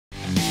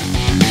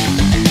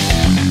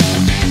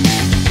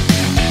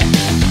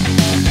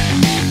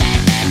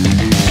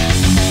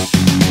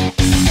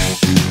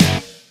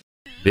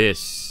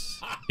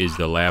This is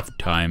the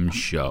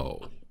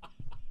LaughTimeShow.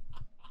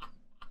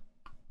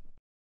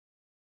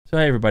 So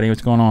hey everybody,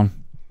 what's going on?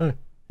 Hey.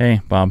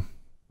 Hey, Bob.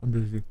 I'm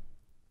busy. What's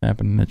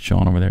happening? That's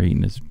Sean over there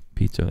eating his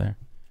pizza there.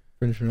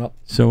 Finishing up.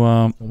 So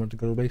I want to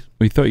go to base.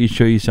 we thought you'd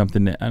show you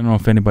something that, I don't know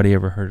if anybody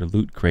ever heard of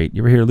Lootcrate.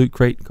 You ever hear of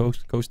Lootcrate,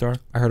 Co-Star?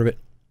 I heard of it.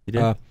 You did?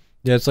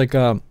 Yeah, it's like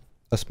a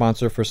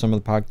sponsor for some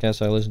of the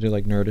podcasts I listen to,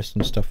 like Nerdist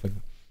and stuff like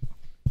that.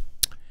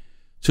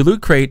 So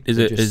Lootcrate is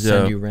They a just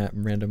send you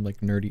random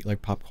like nerdy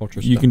like pop culture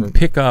you stuff. can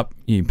pick up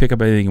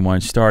anything you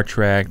want. Star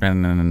Trek,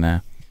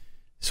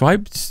 So I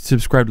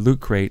subscribe to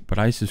Lootcrate, but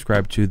I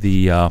subscribe to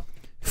the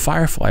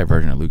Firefly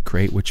version of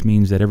Lootcrate, which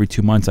means that every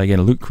 2 months I get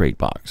a Lootcrate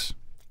box.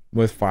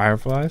 With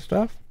Firefly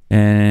stuff.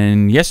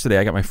 And yesterday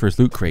I got my first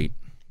Lootcrate.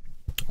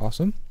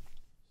 Awesome.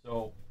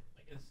 So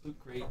I guess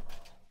Lootcrate,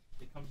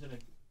 it comes in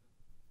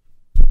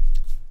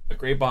a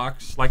gray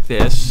box like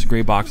this,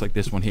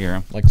 one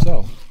here. Like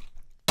so.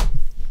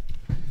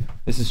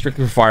 This is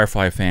strictly for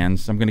Firefly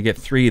fans. I'm gonna get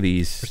 3 of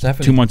these,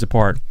 Persephone. 2 months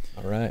apart.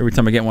 All right. Every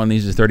time I get one of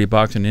these is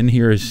 $30, and in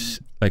here is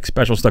like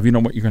special stuff. You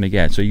know what you're gonna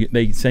get. So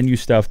they send you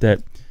stuff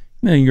that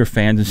you're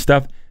fans and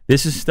stuff.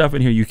 This is stuff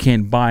in here you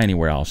can't buy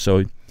anywhere else.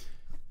 So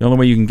the only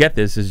way you can get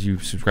this is you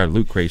subscribe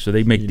to Lootcrate. So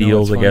they make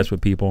deals, I guess,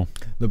 with people.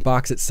 The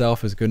box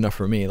itself is good enough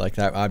for me. Like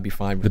that, I'd be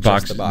fine with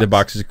just the box. The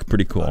box is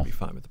pretty cool. I'd be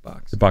fine with the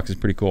box. The box is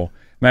pretty cool.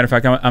 Matter of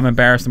fact, I'm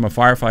embarrassed. I'm a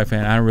Firefly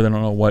fan. I really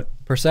don't know what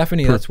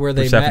Persephone. That's where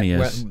they Persephone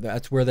met. is.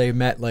 That's where they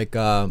met. Like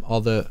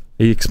all the.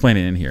 They explain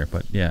it in here,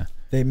 but yeah.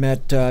 They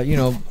met. I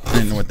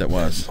didn't know what that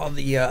was. All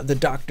the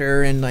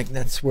doctor and like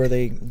that's where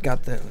they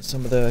got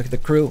some of the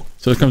crew.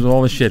 So it comes with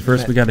all this shit.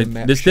 First, we got it.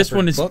 This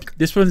one is book.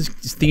 this one is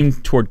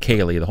themed toward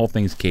Kaylee. The whole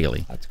thing is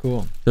Kaylee. That's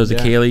cool. So there's a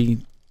Kaylee,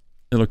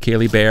 little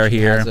Kaylee bear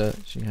here.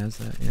 She has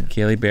that. Yeah.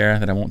 Kaylee bear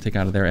that I won't take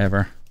out of there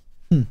ever.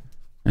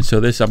 And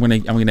so this, I'm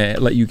gonna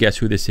let you guess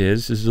who this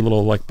is. This is a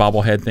little like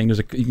bobblehead thing. You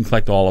can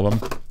collect all of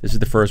them. This is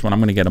the first one. I'm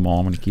gonna get them all.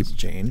 I'm gonna keep. It's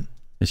Jane.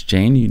 It's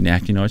Jane. You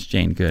actually know it's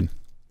Jane. Good.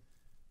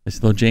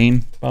 This little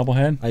Jane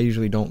bobblehead. I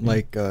usually don't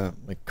like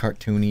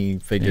cartoony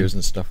figures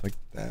and stuff like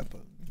that,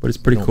 but it's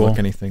pretty cool. Like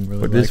anything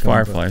really. But it is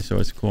Firefly, so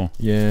it's cool.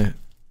 Yeah.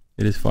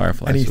 It is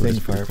Firefly. Anything so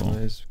Firefly cool.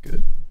 is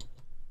good.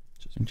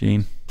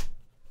 Jane.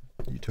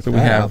 You took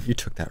that out. You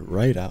took that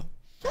right out.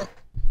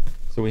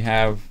 So we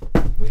have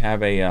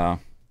a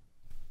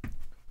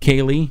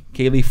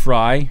Kaylee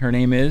Fry. Her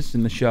name is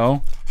in the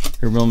show.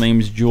 Her real name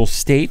is Jewel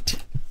State.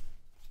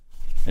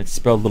 It's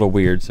spelled a little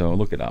weird, so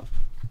look it up.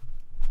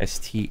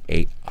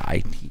 Staite.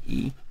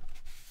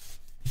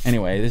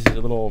 Anyway, this is a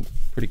little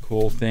pretty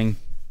cool thing.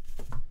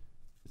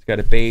 It's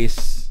got a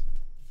base.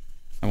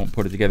 I won't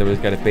put it together, but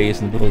it's got a base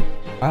and a little.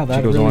 Wow,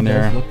 that goes really on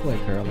there. does look like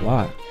her a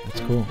lot.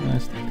 That's cool.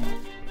 Nice.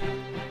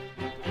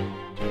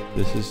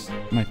 This is.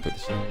 I might put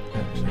this in.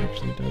 That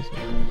actually does look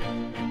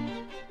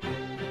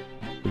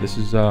like. This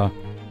is the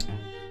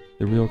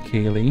real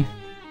Kaylee.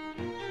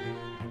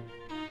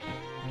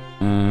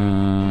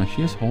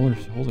 She has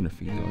holes in her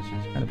feet though. It's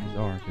kind of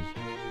bizarre because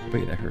I bet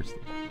you that hurts.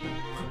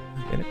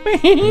 Get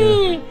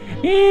it?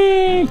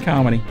 Yeah.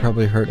 Comedy.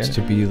 Probably hurts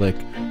to be like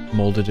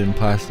molded in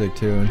plastic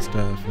too and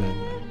stuff, and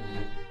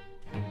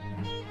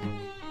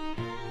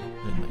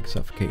like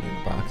suffocating in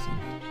a box and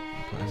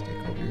plastic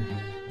over your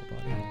whole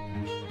body.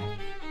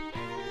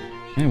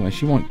 Anyway,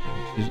 she won't.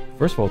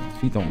 First of all, the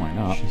feet don't line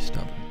up. She's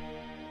stubborn.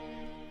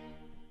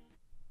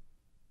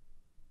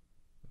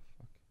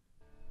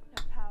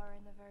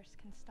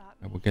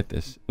 We'll get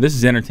this. This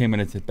is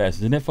entertainment at its best,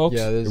 isn't it, folks?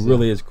 Yeah, it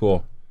really is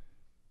cool.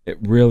 It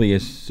really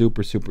is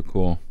super, super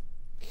cool.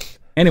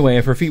 Anyway,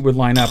 if her feet would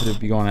line up, it would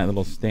be on that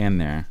little stand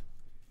there.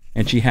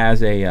 And she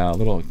has a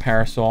little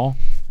parasol.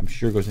 I'm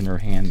sure goes in her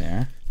hand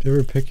there. Do you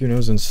ever pick your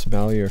nose and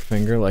smell your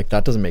finger? Like,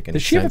 that doesn't make any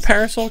sense. Does she have a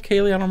parasol,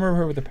 Kaylee? I don't remember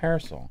her with a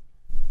parasol.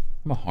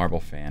 I'm a horrible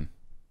fan.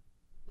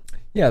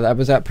 Yeah, that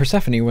was at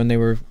Persephone when they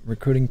were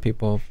recruiting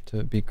people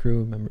to be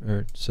crew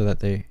members, so that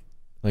they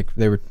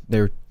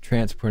were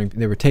transporting,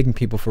 they were taking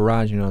people for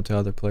rides, to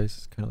other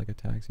places, kind of like a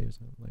taxi or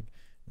something. Like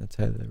that's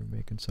how they were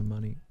making some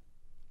money.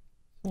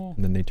 Cool.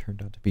 And then they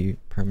turned out to be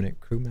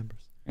permanent crew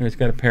members. And it's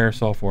got a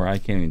parasol for her. I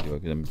can't even do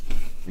it because I'm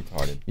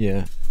retarded.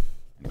 Yeah.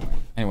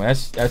 Anyway,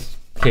 that's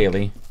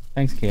Kaylee.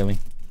 Thanks, Kaylee.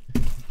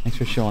 Thanks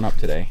for showing up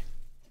today.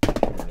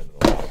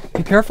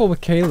 Be careful with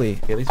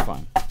Kaylee. Kaylee's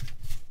fine.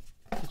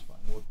 She's fine.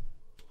 We'll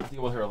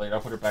deal with her later.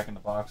 I'll put her back in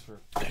the box for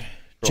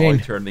Jane,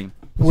 eternity.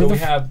 Where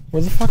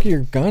the fuck are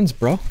your guns,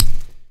 bro?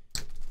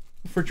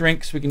 For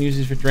drinks, we can use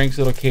these for drinks.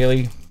 Little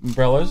Kaylee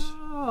umbrellas.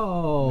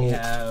 Oh. We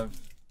have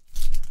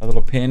a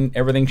little pin.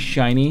 Everything's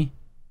shiny.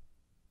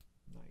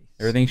 Nice.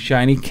 Everything's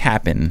shiny.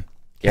 Cappin.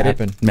 Get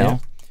it? Mel? Yeah.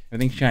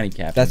 Everything's shiny.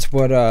 Cappin. That's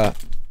what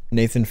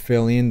Nathan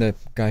Fillion, the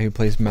guy who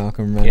plays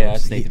Malcolm Reynolds. Yeah,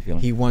 that's Nathan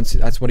Fillion.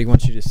 That's what he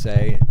wants you to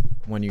say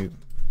when you.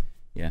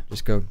 Yeah.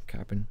 Just go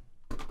Cappin.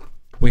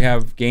 We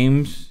have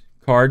games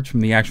cards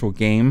from the actual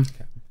game.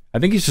 I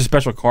think these are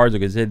special cards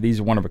because these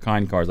are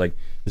one-of-a-kind cards. Like,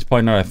 there's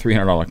probably not a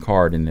 $300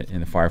 card in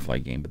the Firefly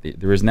game, but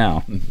there is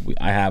now.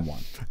 I have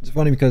one. It's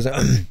funny because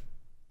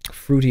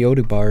Fruity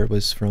Odu Bar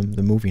was from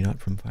the movie, not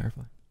from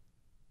Firefly.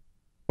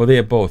 Well, they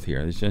have both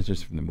here. It's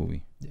just from the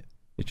movie. Yeah.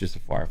 It's just a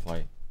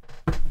Firefly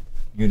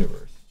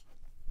universe.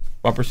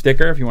 Bumper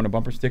sticker. If you want a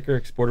bumper sticker,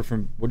 exported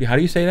from. How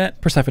do you say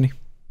that? Persephone.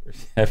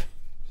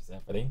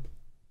 Persephone.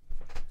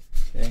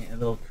 Okay, a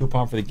little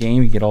coupon for the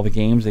game. You get all the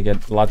games. They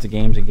get lots of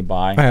games you can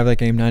buy. I have that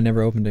game now. I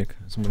never opened it.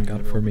 Someone got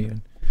it for me.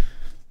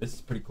 This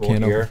is pretty cool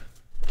here.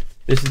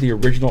 This is the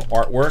original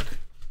artwork.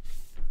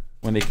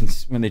 When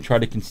they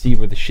tried to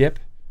conceive of the ship,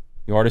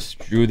 the artist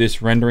drew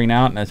this rendering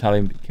out, and that's how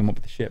they came up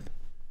with the ship.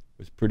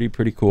 It was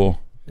pretty cool.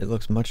 It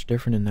looks much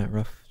different in that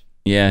rough.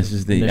 Yeah, this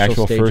is the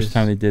actual first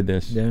time they did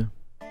this. Yeah.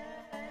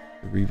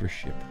 The Reaver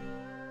ship.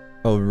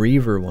 Oh,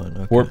 Reaver one.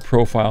 Okay. Port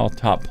profile,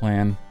 top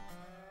plan.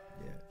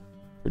 Yeah.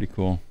 Pretty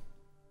cool.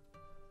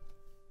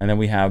 And then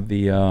we have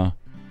the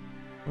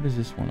what is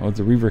this one? Oh, it's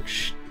the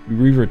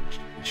Reaver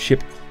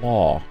ship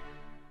claw.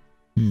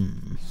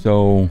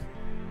 So,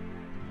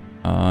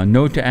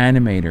 note to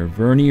animator: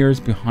 verniers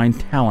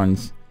behind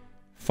talons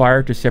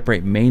fire to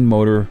separate main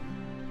motor.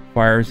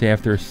 Fires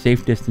after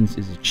safe distance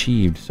is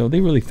achieved. So they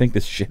really think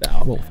this shit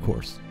out. Well, of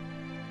course.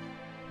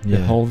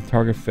 The whole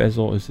target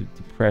bezel is a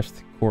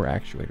depressed core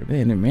actuator.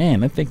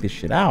 Man, let's think this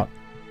shit out.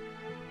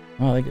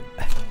 Well, they get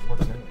so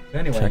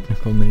anyway.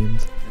 Technical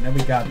names. And then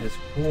we got this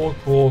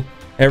cool.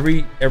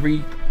 Every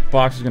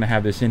box is gonna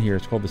have this in here.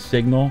 It's called the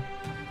Signal.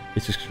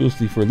 It's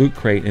exclusively for Loot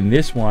Crate. And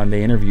this one,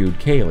 they interviewed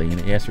Kaylee and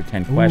they asked her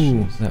 10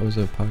 questions. That was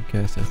a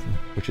podcast, I think.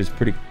 Which is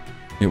pretty.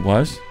 It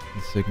was.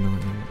 The Signal.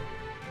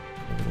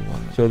 A little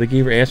while. So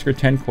they asked her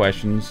 10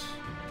 questions.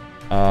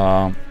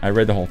 I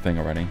read the whole thing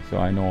already, so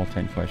I know all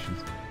 10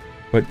 questions.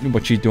 But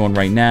what she's doing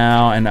right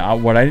now, and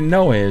what I didn't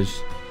know is,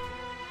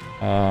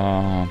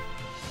 and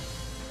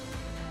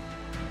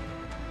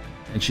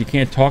she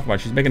can't talk about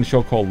it. She's making a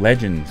show called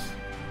Legends.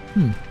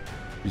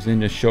 She's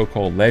in this show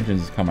called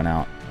Legends coming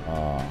out.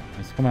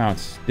 It's coming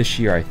out this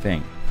year, I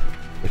think.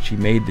 But she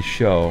made the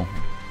show.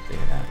 Say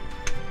that.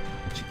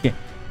 But she can't.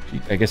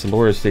 I guess the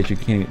lawyers say she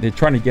can't. They're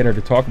trying to get her to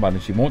talk about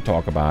it. She won't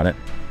talk about it.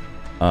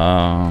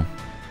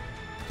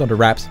 It's under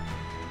wraps.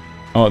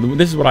 Oh,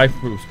 this is what I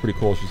thought was pretty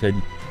cool. She said,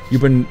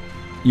 "You've been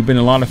in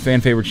a lot of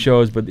fan favorite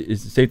shows, but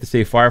it's safe to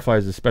say Firefly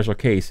is a special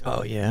case.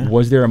 Oh yeah.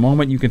 Was there a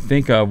moment you can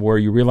think of where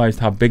you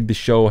realized how big the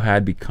show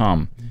had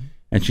become?"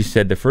 And she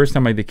said, "The first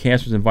time the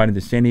cast was invited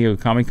to San Diego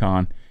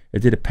Comic-Con, it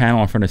did a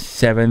panel in front of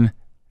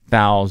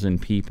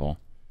 7,000 people.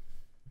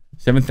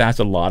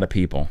 7,000, a lot of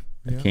people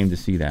that came to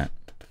see that."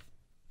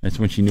 That's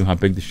when she knew how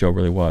big the show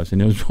really was.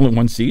 And it was only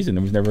one season.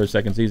 There was never a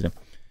second season.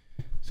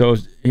 So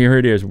here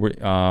it is.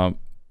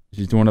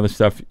 She's doing other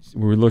stuff.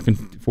 We're looking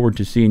forward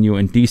to seeing you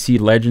in DC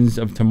Legends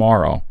of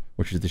Tomorrow,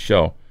 which is the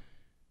show.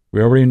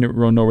 We already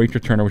know Rachel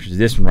Turner, which is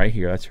this one right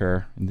here. That's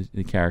her,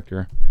 the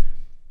character.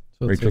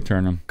 So Rachel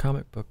Turner.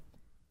 Comic book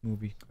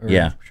movie or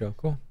show.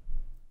 Cool.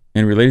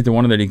 And related to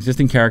one of the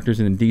existing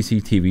characters in the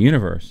DC TV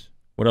universe.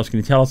 What else can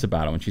you tell us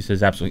about it? When she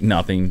says absolutely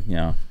nothing,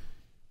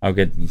 I'll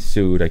get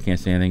sued. I can't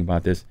say anything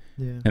about this.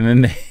 Yeah. And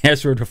then they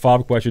asked her a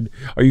follow-up question: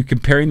 "Are you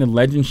comparing the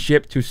Legend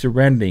ship to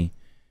Serenity,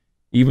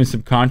 even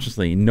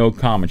subconsciously?" No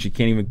comment. She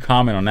can't even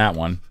comment on that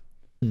one,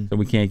 so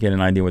we can't get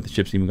an idea what the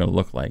ship's even going to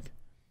look like.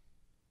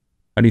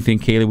 How do you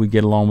think Kaylee would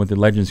get along with the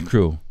Legends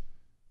crew?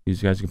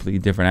 These guys are completely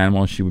different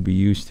animals. She would be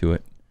used to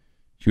it.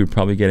 She would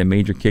probably get a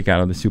major kick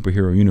out of the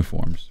superhero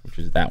uniforms, which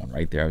is that one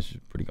right there, which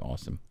is pretty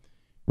awesome.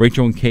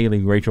 Rachel and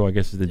Kaylee. Rachel, I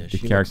guess, is the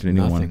character in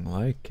the new one. Nothing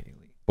like Kaylee.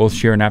 Both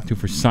share an aptitude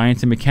for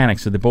science and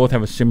mechanics, so they both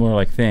have a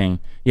similar thing.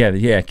 Yeah,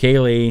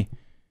 Kaylee,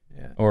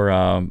 or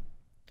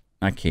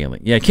not Kaylee.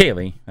 Yeah,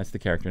 Kaylee. That's the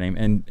character name.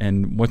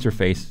 And what's her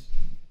face?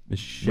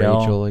 Michelle.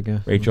 Rachel, I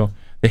guess. Rachel.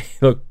 They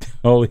look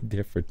totally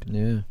different.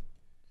 Yeah,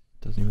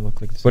 doesn't even look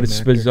like the same. But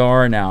it's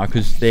bizarre now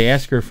because they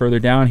ask her further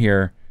down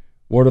here,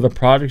 "What other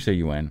projects are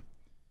you in?"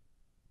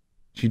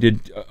 She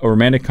did a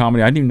romantic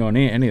comedy. I didn't even know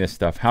any of this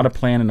stuff. How to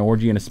Plan an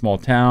Orgy in a Small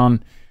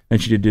Town. Then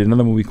she did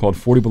another movie called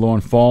 40 Below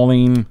and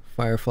Falling.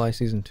 Firefly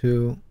season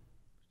 2.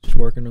 Just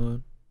working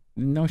on.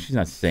 No, she's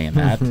not saying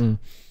that.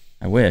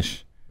 I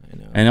wish. I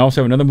know. And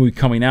also another movie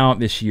coming out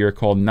this year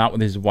called Not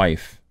With His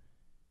Wife.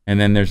 And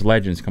then there's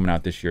Legends coming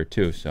out this year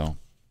too. So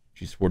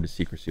she swore to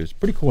secrecy. It was a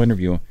pretty cool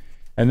interview.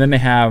 And then they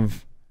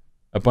have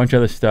a bunch of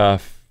other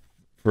stuff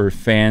for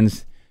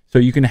fans. So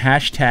you can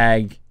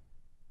hashtag,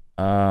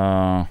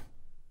 what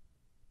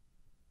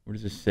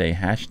does it say?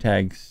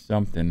 Hashtag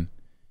something.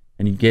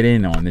 And you get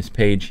in on this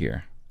page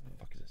here. What the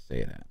fuck does it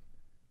say that?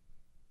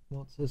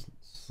 Well, it says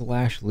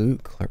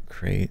 /loot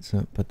crate,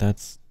 so, but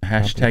that's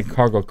hashtag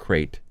cargo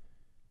crate.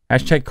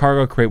 Hashtag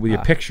cargo crate with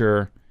your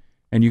picture,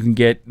 and you can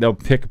they'll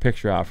pick a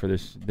picture out for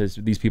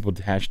these people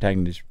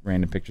hashtagging these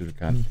random pictures of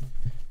cut.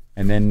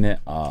 And then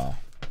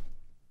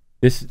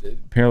this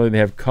apparently they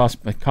have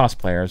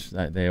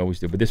cosplayers. They always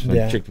do, but this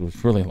one chick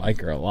was really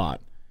like her a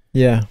lot.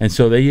 Yeah. And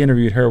so they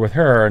interviewed her with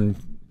her, and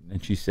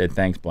she said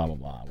thanks, blah blah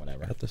blah,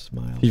 whatever. Got the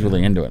smile. She's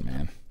really into it,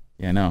 man.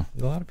 Yeah, I know.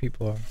 A lot of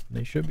people are.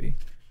 They should be.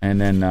 And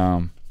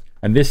then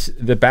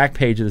the back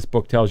page of this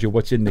book tells you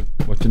what's in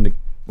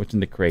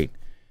the crate.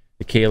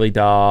 The Kaylee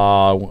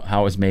doll,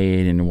 how it was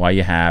made, and why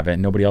you have it.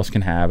 Nobody else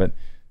can have it.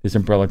 This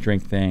umbrella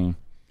drink thing,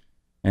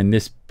 and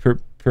this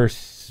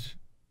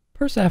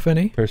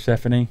Persephone.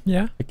 Persephone.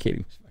 Yeah. I can't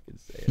even fucking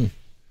say it.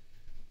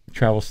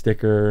 Travel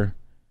sticker.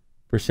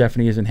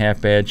 Persephone isn't half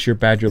bad. Sure,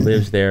 Badger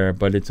lives there,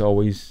 but it's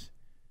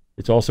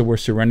also where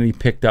Serenity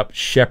picked up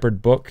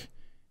Shepherd Book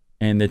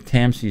and the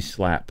Tamsi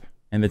slap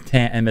and the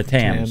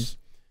Tams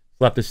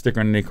slapped the sticker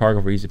on the cargo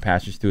for easy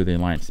passage through the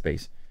Alliance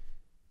space.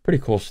 Pretty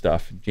cool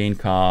stuff. Jane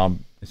Cobb.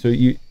 So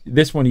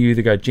this one you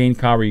either got Jane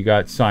Cobb or you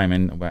got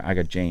Simon. I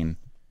got Jane.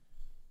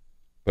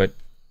 But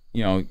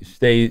you know,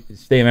 stay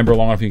a member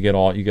long enough, you get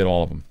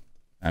all of them.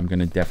 I'm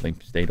gonna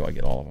definitely stay till I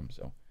get all of them.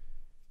 So,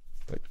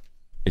 but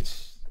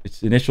it's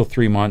the initial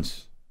 3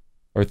 months,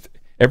 or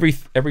every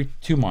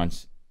 2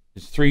 months.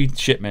 There's 3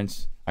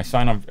 shipments. I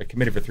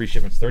committed for 3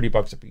 shipments,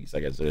 $30 a piece,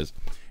 I guess it is.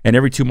 And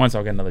every 2 months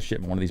I'll get another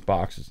shipment, one of these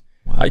boxes.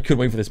 Wow. I couldn't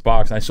wait for this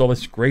box, and I saw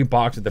this gray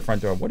box at the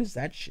front door. What is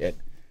that shit?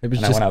 It was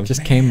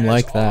just came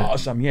like that.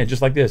 Awesome, yeah,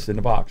 just like this in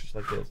the box, just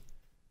like this.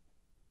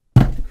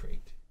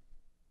 Great.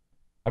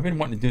 I've been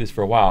wanting to do this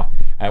for a while.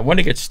 I want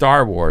to get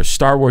Star Wars.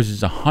 Star Wars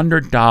is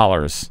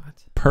 $100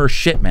 per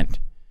shipment.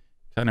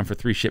 Signed up for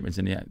 3 shipments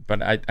in the end,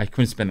 but I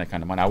couldn't spend that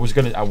kind of money.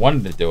 I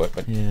wanted to do it,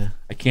 but yeah.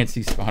 I can't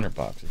see $100.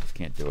 I just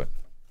can't do it.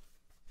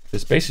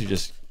 It's basically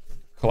just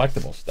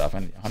collectible stuff,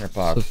 and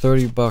 $100. So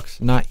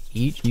 $30, not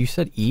each. You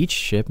said each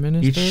shipment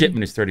is. Each 30?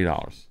 shipment is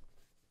 $30.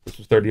 This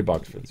was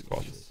 $30 for this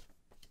cost.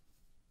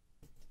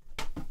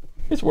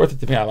 It's worth it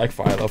to me. I love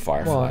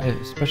Firefly. Well,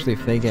 especially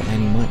if they get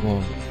any money.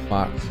 Well,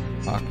 Fox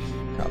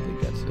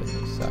probably gets it.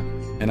 So.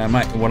 And I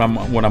might. What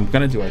I'm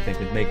gonna do, I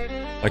think, is make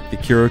like the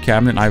Curo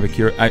cabinet. I have a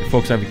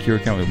Curo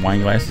cabinet with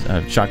wine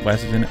glasses, shot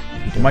glasses in it.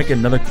 I might get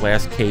another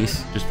glass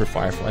case just for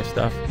Firefly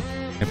stuff,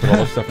 and put all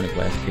the stuff in a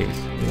glass case.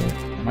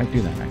 Yeah. I might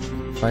do that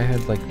actually. If I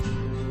had like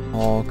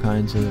all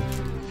kinds of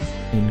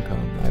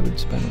income, I would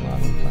spend a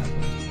lot on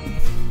Firefly.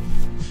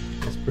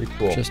 That's pretty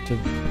cool. Just to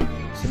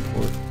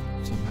support